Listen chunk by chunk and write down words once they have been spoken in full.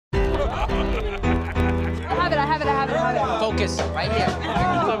focus right here.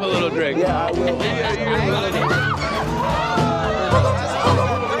 Let's have a little drink. Yeah, I will.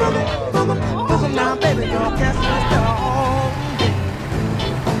 Now, baby, don't catch my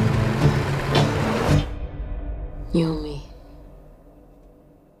You and me.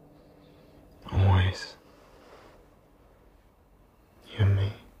 Always. You and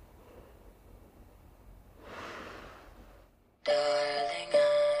me.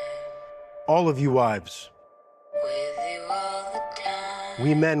 All of you wives.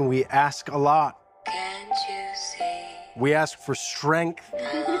 We men, we ask a lot. We ask for strength,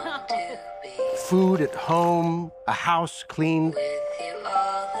 food at home, a house cleaned,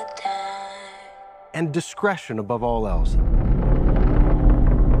 and discretion above all else.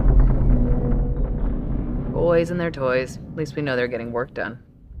 Boys and their toys. At least we know they're getting work done.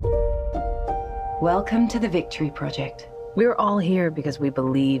 Welcome to the Victory Project. We're all here because we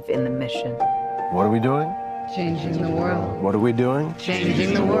believe in the mission. What are we doing? Changing the world. What are we doing?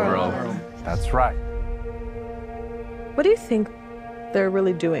 Changing the world. That's right. What do you think they're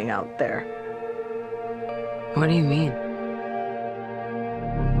really doing out there? What do you mean?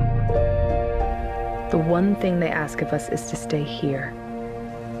 The one thing they ask of us is to stay here.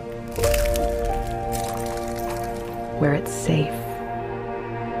 Where it's safe.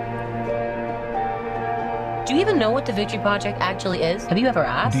 Do you even know what the Victory Project actually is? Have you ever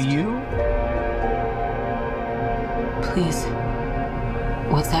asked? Do you? Please.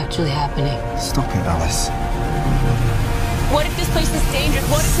 What's actually happening? Stop it, Alice. What if this place is dangerous?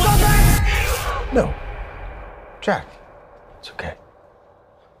 What if... No. Jack, it's okay.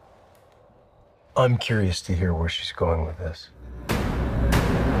 I'm curious to hear where she's going with this.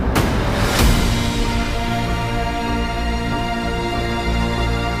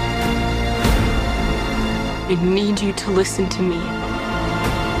 I need you to listen to me.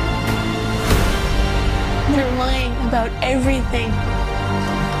 They're lying about everything.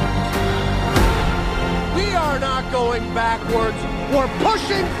 We are not going backwards. We're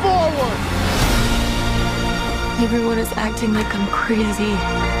pushing forward. Everyone is acting like I'm crazy.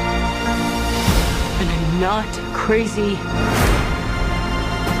 And I'm not crazy.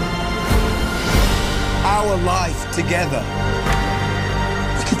 Our life together.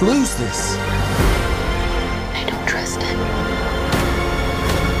 We could lose this. I don't trust it.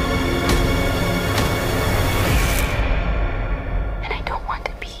 And I don't want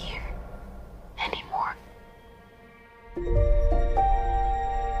to be here anymore.